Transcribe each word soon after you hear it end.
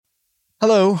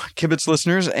Hello, Kibitz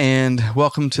listeners, and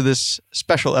welcome to this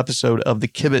special episode of the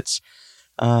Kibitz.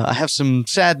 I have some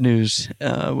sad news,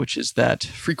 which is that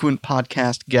frequent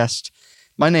podcast guest,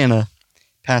 my Nana,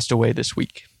 passed away this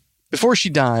week. Before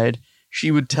she died, she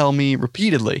would tell me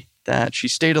repeatedly that she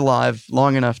stayed alive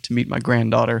long enough to meet my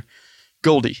granddaughter,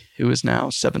 Goldie, who is now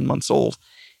 7 months old.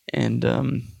 And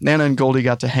Nana and Goldie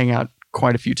got to hang out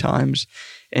quite a few times,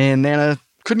 and Nana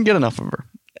couldn't get enough of her.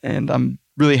 And I'm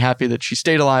really happy that she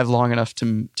stayed alive long enough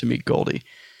to meet Goldie.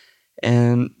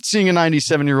 And seeing a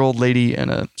 97-year-old lady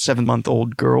and a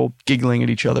 7-month-old girl giggling at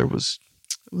each other was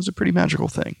a pretty magical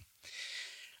thing.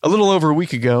 A little over a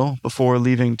week ago, before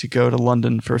leaving to go to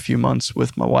London for a few months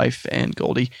with my wife and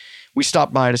Goldie, we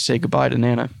stopped by to say goodbye to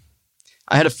Nana.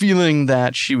 I had a feeling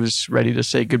that she was ready to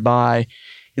say goodbye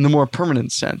in the more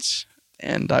permanent sense,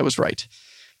 and I was right.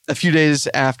 A few days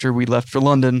after we left for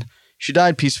London, she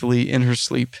died peacefully in her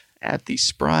sleep at the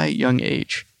spry young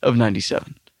age of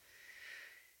 97.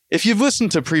 If you've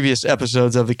listened to previous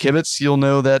episodes of the Kibitz, you'll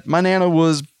know that my Nana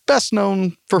was best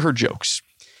known for her jokes.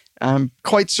 I'm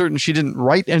quite certain she didn't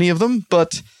write any of them,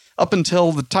 but up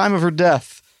until the time of her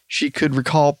death, she could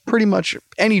recall pretty much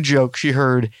any joke she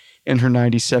heard in her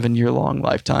 97-year-long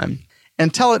lifetime,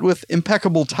 and tell it with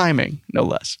impeccable timing, no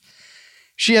less.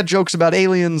 She had jokes about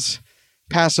aliens,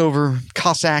 Passover,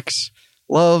 Cossacks,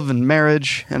 love and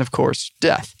marriage, and of course,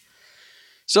 death.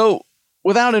 So,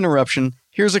 without interruption,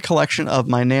 here's a collection of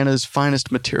my Nana's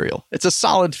finest material. It's a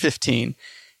solid 15.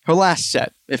 Her last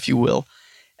set, if you will.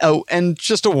 Oh, and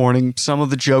just a warning, some of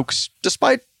the jokes,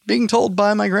 despite being told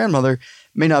by my grandmother,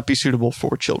 may not be suitable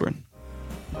for children.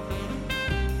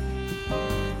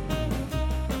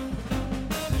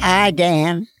 Hi,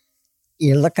 Dan.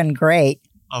 You're looking great.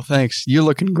 Oh, thanks. You're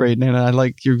looking great, Nana. I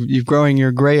like you're growing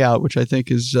your gray out, which I think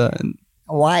is...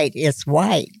 White. It's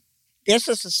white. This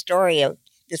is a story of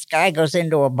this guy goes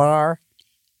into a bar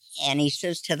and he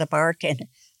says to the bartender,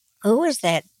 "Who is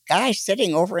that guy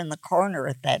sitting over in the corner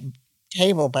at that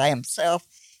table by himself?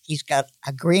 He's got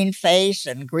a green face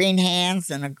and green hands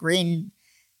and a green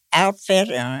outfit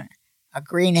and a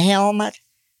green helmet.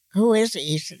 Who is he?"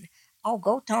 He said, "Oh,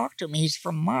 go talk to him. He's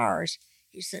from Mars."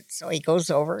 He said, so he goes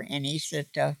over and he said,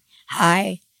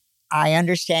 "Hi, I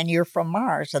understand you're from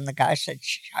Mars." And the guy said,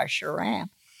 "I sure am."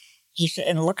 He said,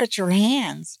 "And look at your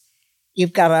hands.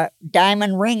 You've got a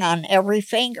diamond ring on every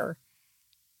finger."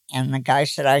 And the guy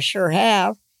said, "I sure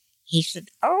have." He said,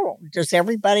 "Oh, does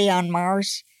everybody on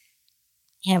Mars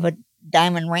have a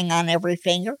diamond ring on every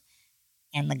finger?"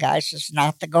 And the guy says,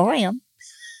 "Not the Goyim."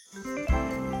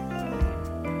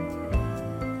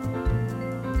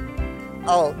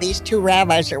 Oh, these two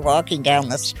rabbis are walking down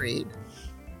the street,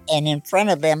 and in front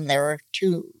of them there are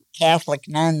two Catholic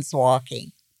nuns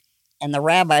walking, and the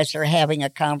rabbis are having a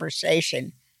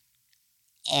conversation.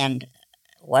 And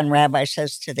one rabbi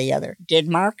says to the other, "Did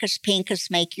Marcus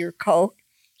Pincus make your coat?"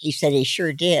 He said, "He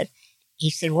sure did." He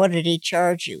said, "What did he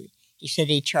charge you?" He said,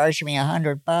 "He charged me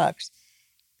 $100.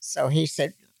 So he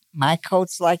said, "My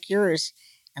coat's like yours."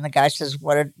 And the guy says,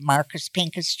 "What did Marcus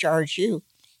Pincus charge you?"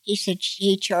 He said,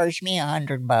 "He charged me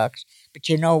 $100. But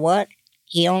you know what?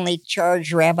 He only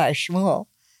charged Rabbi Shmuel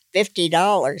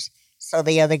 $50. So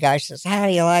the other guy says, "How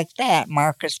do you like that?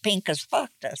 Marcus Pincus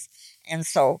fucked us." And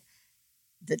so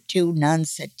the two nuns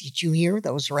said, "Did you hear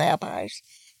those rabbis?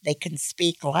 They can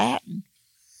speak Latin."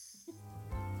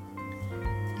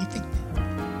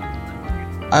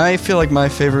 I feel like my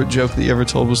favorite joke that you ever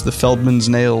told was the Feldman's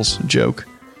Nails joke.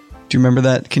 Do you remember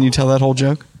that? Can you tell that whole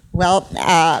joke? Well,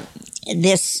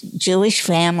 this Jewish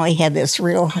family had this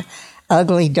real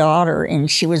ugly daughter, and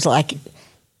she was like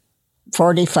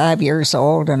 45 years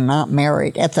old and not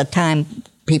married. At the time,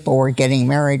 people were getting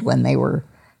married when they were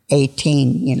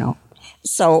 18, you know.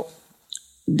 So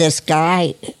this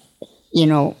guy, you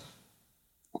know,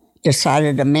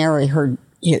 decided to marry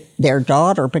their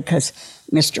daughter because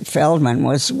Mr. Feldman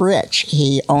was rich.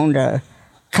 He owned a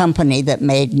company that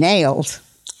made nails.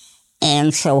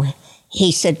 And so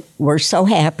he said, "We're so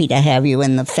happy to have you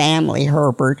in the family,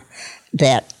 Herbert,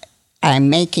 that I'm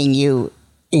making you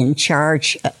in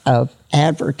charge of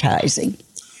advertising."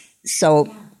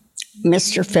 So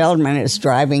Mr. Feldman is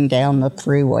driving down the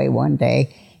freeway one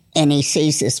day, and he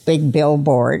sees this big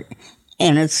billboard,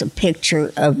 and it's a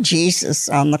picture of Jesus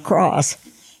on the cross.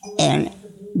 And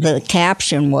the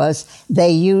caption was,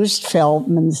 "They used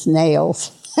Feldman's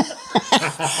nails."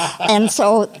 And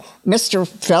so Mr.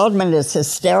 Feldman is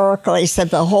hysterical. He said,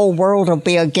 "The whole world will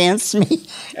be against me.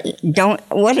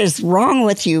 What is wrong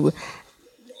with you?"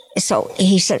 So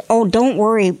he said, "Oh, don't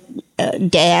worry,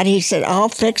 Dad." He said, "I'll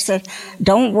fix it.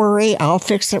 Don't worry, I'll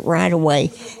fix it right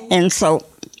away." And so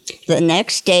the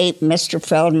next day, Mr.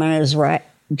 Feldman is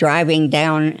driving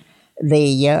down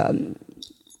the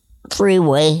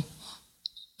freeway,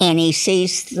 and he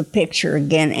sees the picture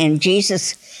again, and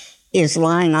Jesus is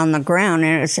lying on the ground,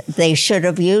 and they should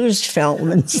have used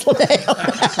Feldman's lamp.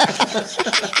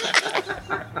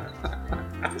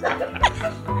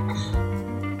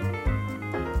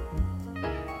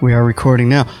 We are recording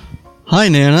now. Hi,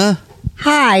 Nana.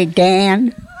 Hi,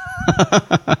 Dan.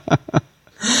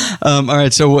 All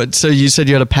right, so what? So you said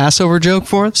you had a Passover joke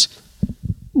for us?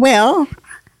 Well,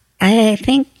 I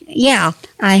think, yeah,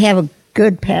 I have a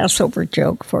good Passover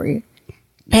joke for you.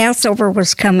 Passover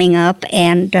was coming up,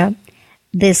 and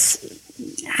this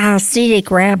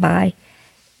Hasidic rabbi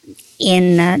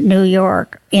in New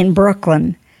York, in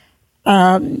Brooklyn,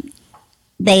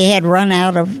 they had run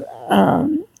out of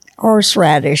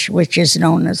horseradish, which is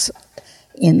known as,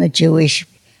 in the Jewish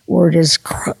word, is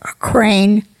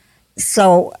crane.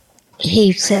 So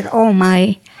he said,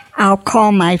 I'll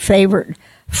call my favorite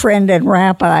friend and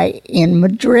rabbi in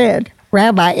Madrid,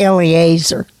 Rabbi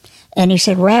Eliezer. And he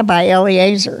said, Rabbi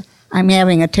Eliezer, I'm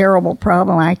having a terrible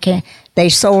problem. They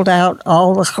sold out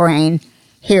all the grain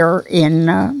here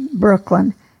in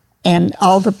Brooklyn, and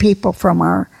all the people from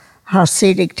our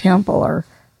Hasidic temple are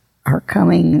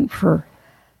coming for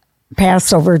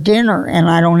Passover dinner, and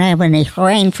I don't have any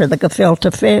grain for the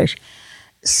gefilte fish.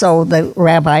 So the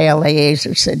Rabbi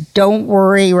Eliezer said, don't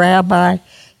worry, Rabbi,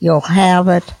 you'll have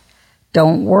it.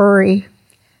 Don't worry.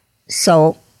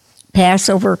 So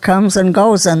Passover comes and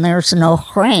goes, and there's no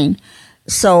grain.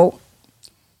 So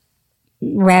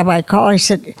Rabbi called, he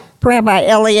said, Rabbi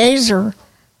Eliezer,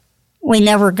 we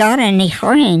never got any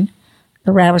grain.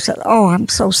 The rabbi said, oh, I'm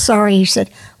so sorry. He said,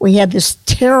 we had this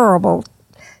terrible,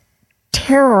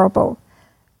 terrible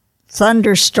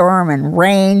thunderstorm and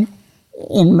rain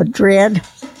in Madrid.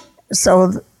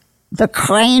 So the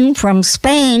crane from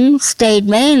Spain stayed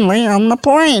mainly on the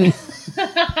plane.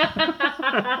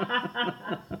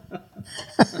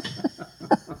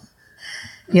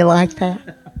 You like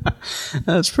that?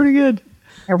 That's pretty good.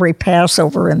 Every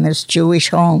Passover in this Jewish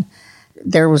home,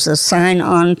 there was a sign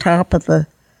on top of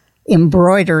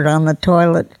embroidered on the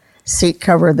toilet seat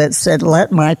cover that said,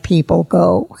 let my people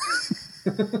go.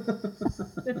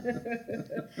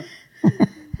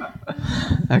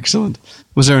 Excellent.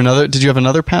 Did you have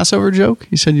another Passover joke?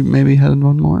 You said you maybe had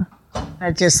one more.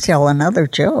 I just tell another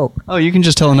joke. Oh, you can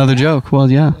just tell another joke. Well,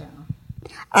 yeah.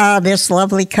 This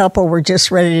lovely couple were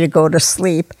just ready to go to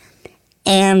sleep,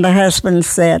 and the husband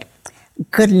said,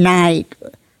 good night,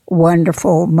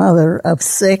 wonderful mother of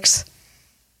 6.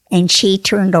 And she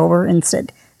turned over and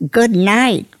said, good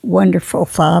night, wonderful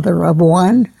father of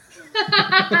 1.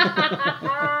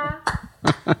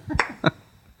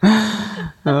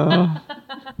 I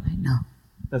know.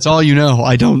 That's all you know.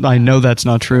 I know that's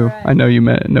not true. Right. I know you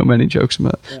know many jokes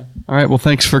about it. Yeah. All right. Well,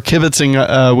 thanks for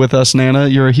kibitzing with us, Nana.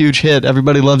 You're a huge hit.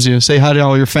 Everybody loves you. Say hi to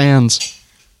all your fans.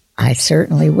 I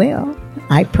certainly will.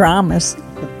 I promise.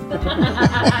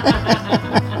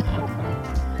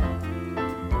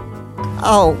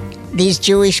 Oh, these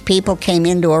Jewish people came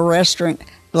into a restaurant,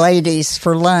 ladies,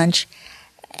 for lunch,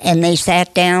 and they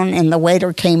sat down, and the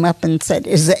waiter came up and said,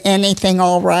 is anything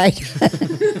all right?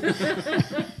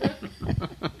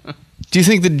 Do you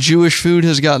think the Jewish food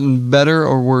has gotten better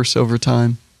or worse over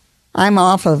time? I'm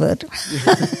off of it.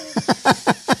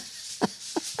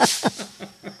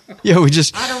 Yeah,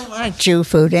 I don't like Jew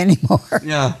food anymore.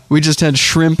 Yeah, we just had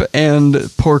shrimp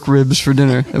and pork ribs for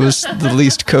dinner. It was the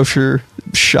least kosher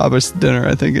Shabbos dinner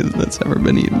I think that's ever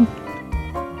been eaten.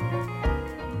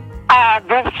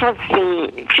 This was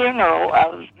the funeral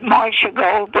of Moshe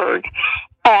Goldberg,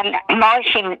 and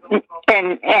Moshe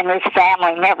and his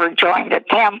family never joined a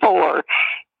temple or,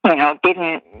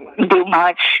 didn't do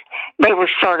much. They were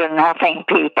sort of nothing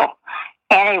people.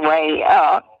 Anyway,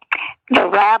 the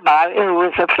rabbi who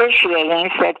was officiating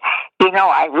said,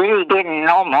 I really didn't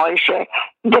know Moshe.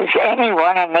 Does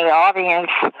anyone in the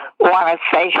audience want to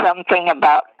say something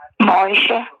about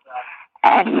Moshe?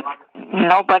 And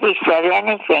nobody said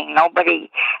anything.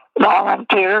 Nobody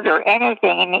volunteered or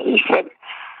anything. And he said,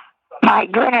 my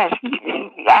goodness,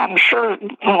 I'm sure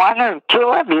one or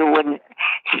two of you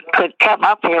could come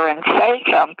up here and say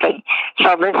something.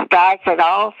 So this guy said,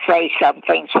 I'll say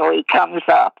something. So he comes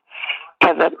up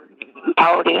to the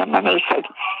podium and he said,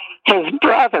 his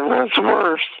brother was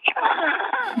worse.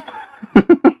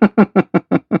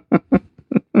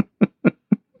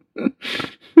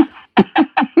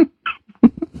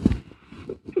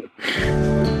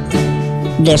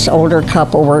 This older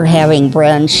couple were having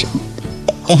brunch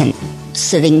and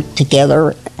sitting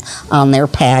together on their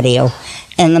patio.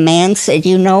 And the man said,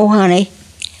 honey,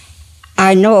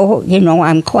 I know,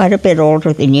 I'm quite a bit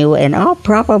older than you, and I'll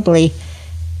probably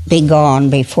be gone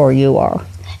before you are.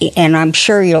 And I'm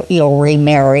sure you'll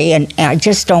remarry, and I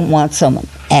just don't want some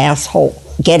asshole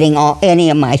getting any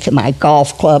of my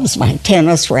golf clubs, my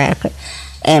tennis racket,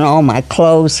 and all my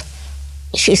clothes.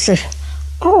 She said,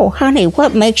 "Oh, honey,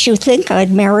 what makes you think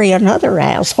I'd marry another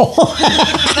asshole?"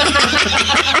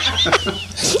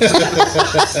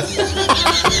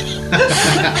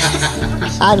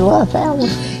 I love that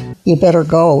one. You better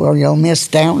go or you'll miss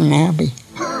Downton Abbey.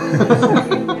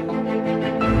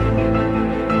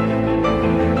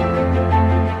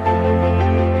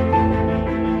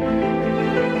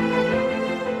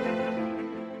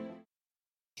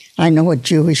 I know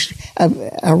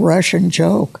a Russian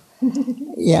joke.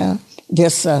 Yeah,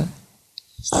 this the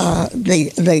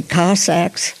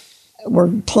Cossacks were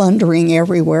plundering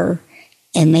everywhere,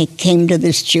 and they came to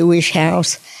this Jewish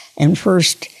house, and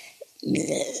first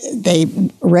they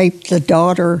raped the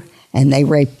daughter, and they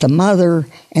raped the mother,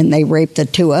 and they raped the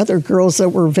two other girls that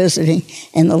were visiting,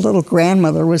 and the little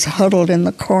grandmother was huddled in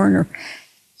the corner,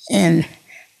 and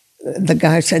the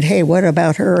guy said, "Hey, what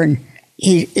about her?" And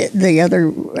the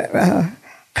other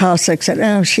Cossack said,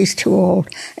 "Oh, she's too old."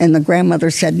 And the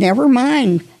grandmother said, "Never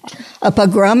mind. A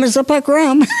pogrom is a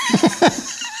pogrom."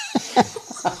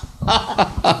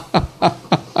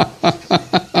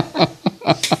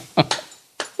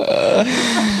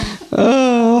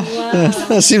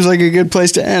 That seems like a good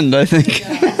place to end, I think.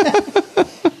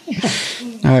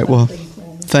 All right, well,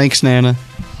 thanks, Nana.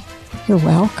 You're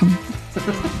welcome.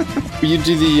 You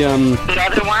do the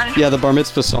other one? Yeah, the bar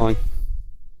mitzvah song.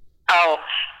 Oh,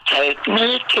 take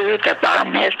me to the bar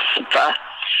mitzvah.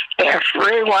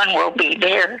 Everyone will be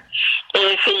there.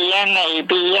 Izzy and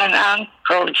Abby and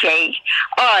Uncle Jay.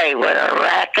 Oi, what a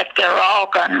racket. They're all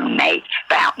going to make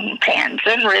fountain pens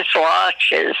and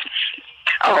wristwatches.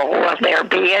 Oh, will there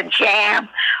be a jam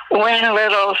when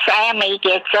little Sammy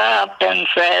gets up and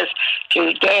says,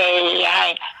 "Today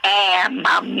I am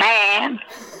a man."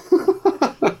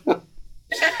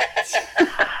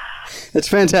 It's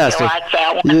fantastic. You like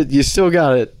that one? You still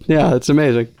got it. Yeah, it's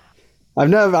amazing. I've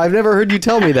never heard you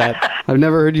tell me that. I've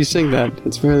never heard you sing that.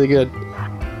 It's really good.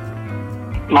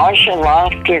 Marshall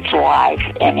lost his wife,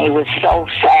 and he was so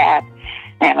sad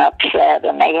and upset,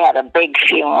 and they had a big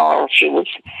funeral. She was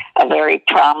a very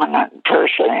prominent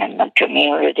person in the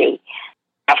community.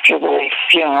 After the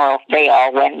funeral, they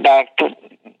all went back to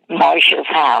Marcia's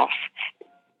house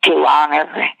to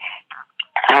honor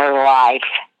her life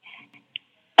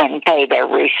and pay their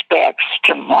respects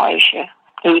to Marcia.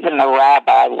 Even the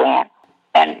rabbi went.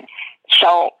 And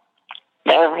so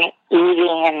they're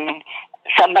eating, and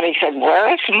somebody said,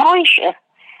 "Where is Marcia?"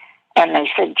 And they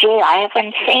said, "Gee, I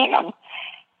haven't seen him."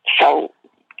 So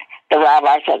the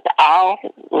rabbi said, I'll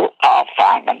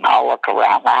find him. I'll look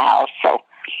around the house. So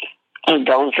he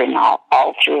goes in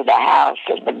all through the house,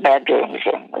 in the bedrooms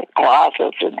and the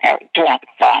closets, and can't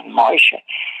find Marcia.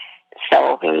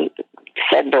 So he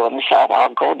said to himself,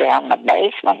 "I'll go down the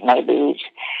basement. Maybe he's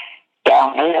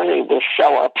down here." He was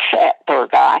so upset, poor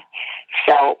guy.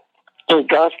 So he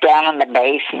goes down in the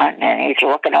basement, and he's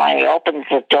looking when he opens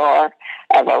the door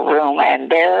of a room, and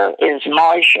there is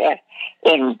Marcia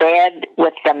in bed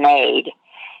with the maid.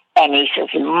 And he says,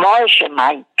 "Marcia,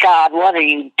 my God, what are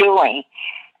you doing?"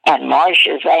 And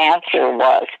Marcia's answer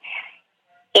was,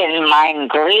 "In mine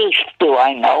grief, do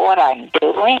I know what I'm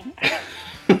doing?"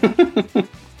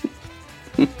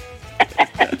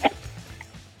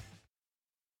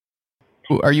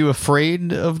 Are you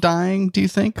afraid of dying, do you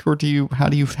think? Or how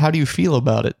do you feel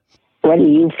about it? What do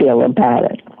you feel about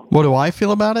it? What do I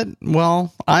feel about it?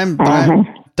 Well, I'm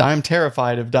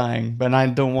terrified of dying, but I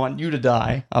don't want you to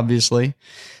die, obviously.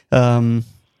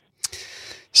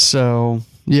 So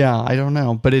yeah, I don't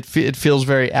know, but it feels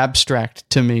very abstract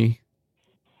to me.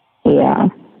 Yeah.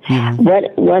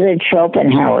 What did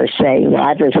Schopenhauer say?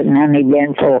 Life is an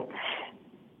uneventful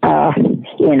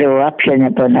interruption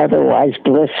of an otherwise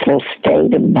blissful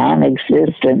state of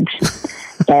non-existence.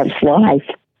 That's life.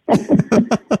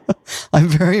 I'm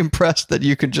very impressed that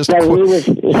you could just. But he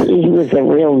was a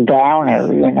real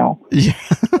downer, Yeah.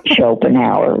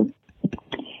 Schopenhauer.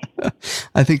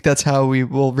 I think that's how we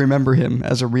will remember him,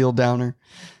 as a real downer.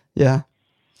 Yeah.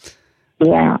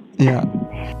 Yeah. Yeah.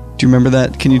 Do you remember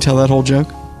that? Can you tell that whole joke?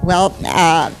 Well,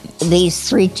 these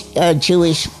three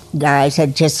Jewish guys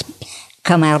had just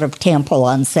come out of temple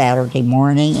on Saturday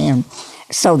morning, and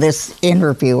so this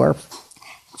interviewer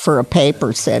for a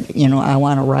paper said, "I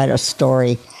want to write a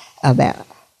story about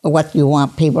what you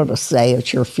want people to say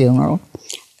at your funeral."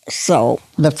 So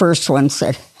the first one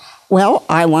said, "Well,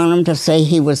 I want him to say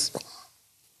he was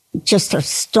just a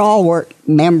stalwart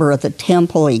member of the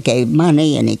temple. He gave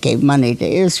money, and he gave money to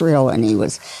Israel, and he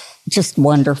was just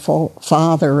wonderful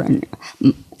father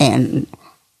and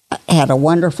had a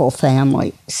wonderful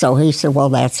family. So he said, well,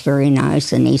 that's very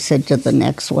nice. And he said to the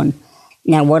next one,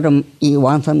 now what do you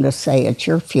want them to say at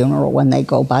your funeral when they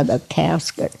go by the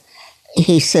casket?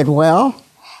 He said, well,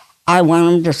 I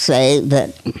want them to say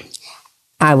that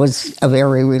I was a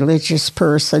very religious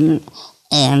person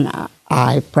and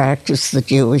I practiced the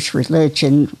Jewish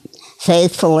religion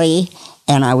faithfully,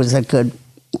 and I was a good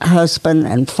husband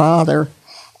and father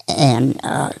and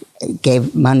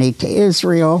gave money to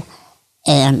Israel.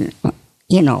 And,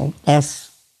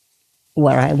 that's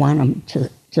what I want them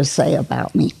to say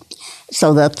about me.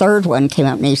 So the third one came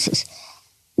up and he says,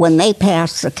 when they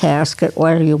pass the casket,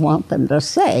 what do you want them to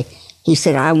say? He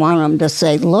said, I want them to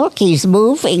say, look, he's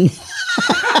moving.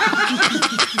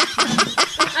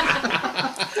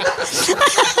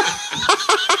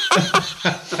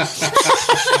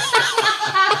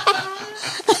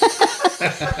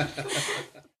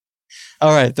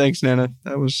 All right, thanks, Nana.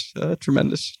 That was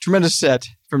tremendous. Tremendous set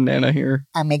from Nana here.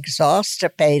 I'm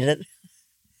exhausted.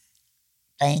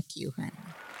 Thank you, honey.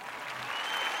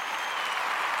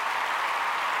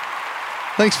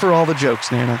 Thanks for all the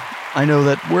jokes, Nana. I know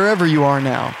that wherever you are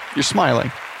now, you're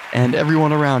smiling, and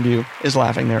everyone around you is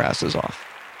laughing their asses off.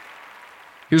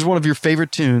 Here's one of your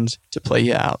favorite tunes to play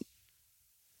you out.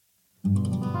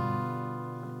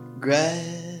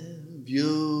 Grab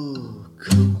your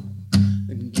coat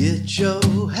and get your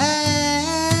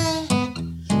hat.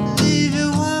 Leave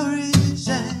your worries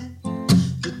at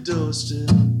the doorstep.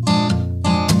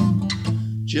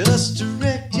 Just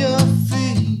direct your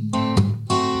feet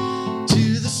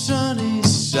to the sunny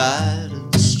side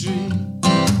of the street.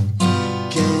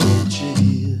 Can't you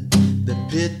hear the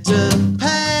pitter-pat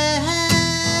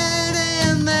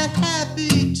and that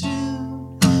happy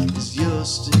tune is your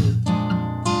step?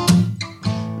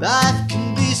 Life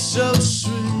can be so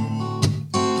sweet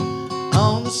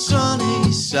on the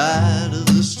sunny side of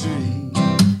the street.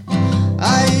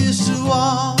 I used to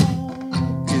walk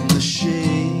in the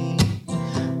shade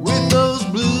with those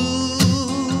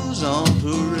blues on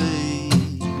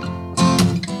parade,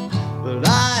 but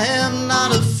I am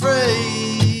not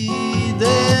afraid.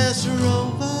 This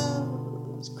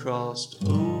rover's crossed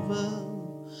over.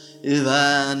 If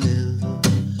I never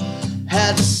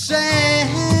had to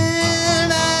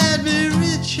sand, I'd be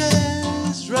rich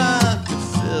as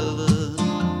Rockefeller,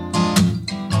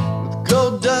 with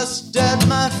gold dust at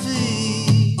my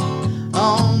feet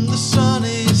on the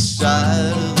sunny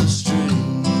side of the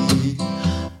street.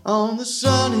 On the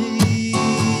sunny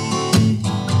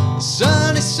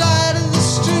side